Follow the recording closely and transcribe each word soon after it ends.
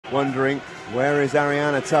wondering, where is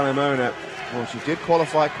Arianna Talamona? Well, she did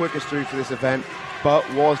qualify quickest through for this event, but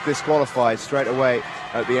was disqualified straight away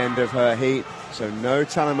at the end of her heat. So no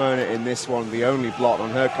Talamona in this one, the only blot on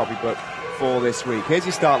her copybook for this week. Here's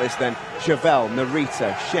your start list then. Chauvel,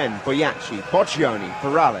 Narita, Shen, BOYACI, Boggioni,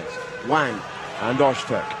 PERALES, Wang and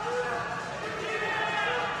Ozturk.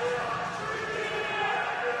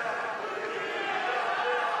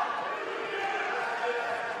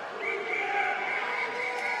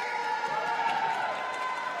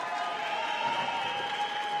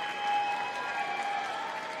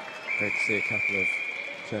 Great to see a couple of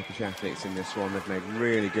Turkish athletes in this one. They've made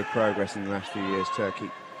really good progress in the last few years, Turkey.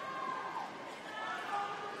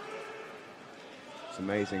 It's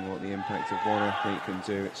amazing what the impact of one athlete can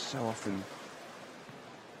do. It so often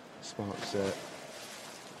sparks a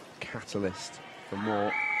catalyst for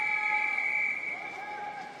more.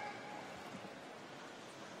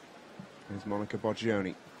 There's Monica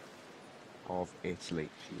Boggioni of Italy.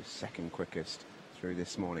 She was second quickest through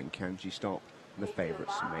this morning. Can she stop the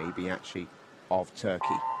favourites, BOYACI of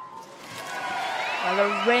Turkey? Well,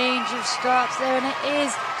 a range of starts there, and it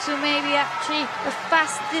is Sumeyye BOYACI, the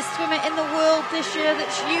fastest swimmer in the world this year,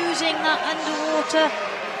 that's using that underwater,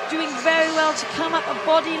 doing very well to come up a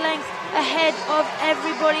body length ahead of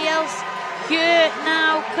everybody else. Here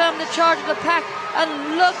now come the charge of the pack,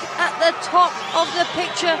 and look at the top of the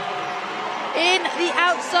picture. In the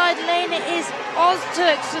outside lane, it is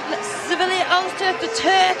Ozturk, Sumeyye Ozturk, the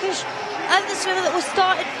Turkish and the swimmer that was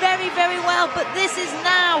started very, very well, but this is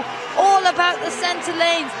now all about the centre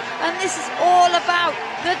lanes, and this is all about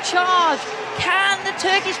the charge. Can the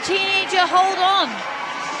Turkish teenager hold on?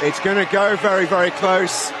 It's going to go very, very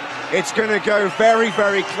close. It's going to go very,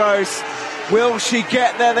 very close. Will she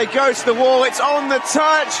get there? They go to the wall. It's on the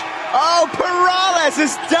touch. Oh, PERALES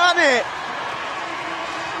has done it.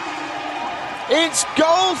 It's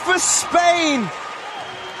gold for Spain.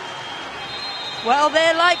 Well,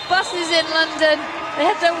 they're like buses in London. They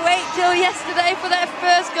had to wait till yesterday for their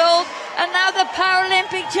first gold, and now the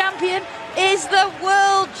Paralympic champion is the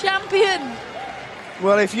world champion.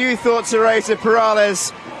 Well, if you thought Teresa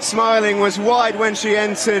PERALES smiling was wide when she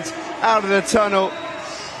entered out of the tunnel,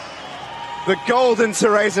 the golden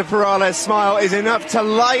Teresa PERALES smile is enough to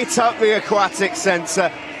light up the aquatic centre.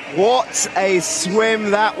 What a swim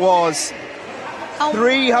that was.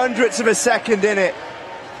 300ths of a second in it.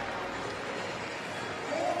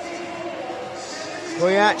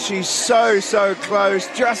 BOYACI so close,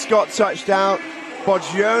 just got touched out.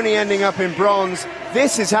 Boggioni ending up in bronze.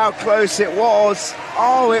 This is how close it was.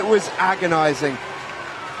 Oh, it was agonising.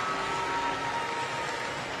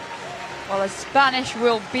 Well, the Spanish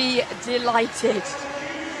will be delighted.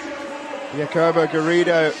 Jacobo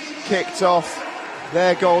Garrido kicked off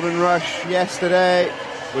their golden rush yesterday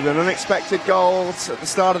with an unexpected gold at the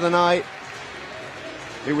start of the night.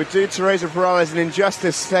 It would do Teresa PERALES an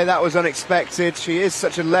injustice to say that was unexpected. She is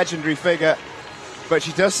such a legendary figure, but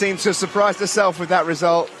she does seem to have surprised herself with that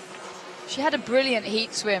result. She had a brilliant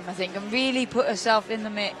heat swim, I think, and really put herself in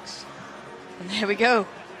the mix. And there we go.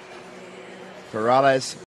 PERALES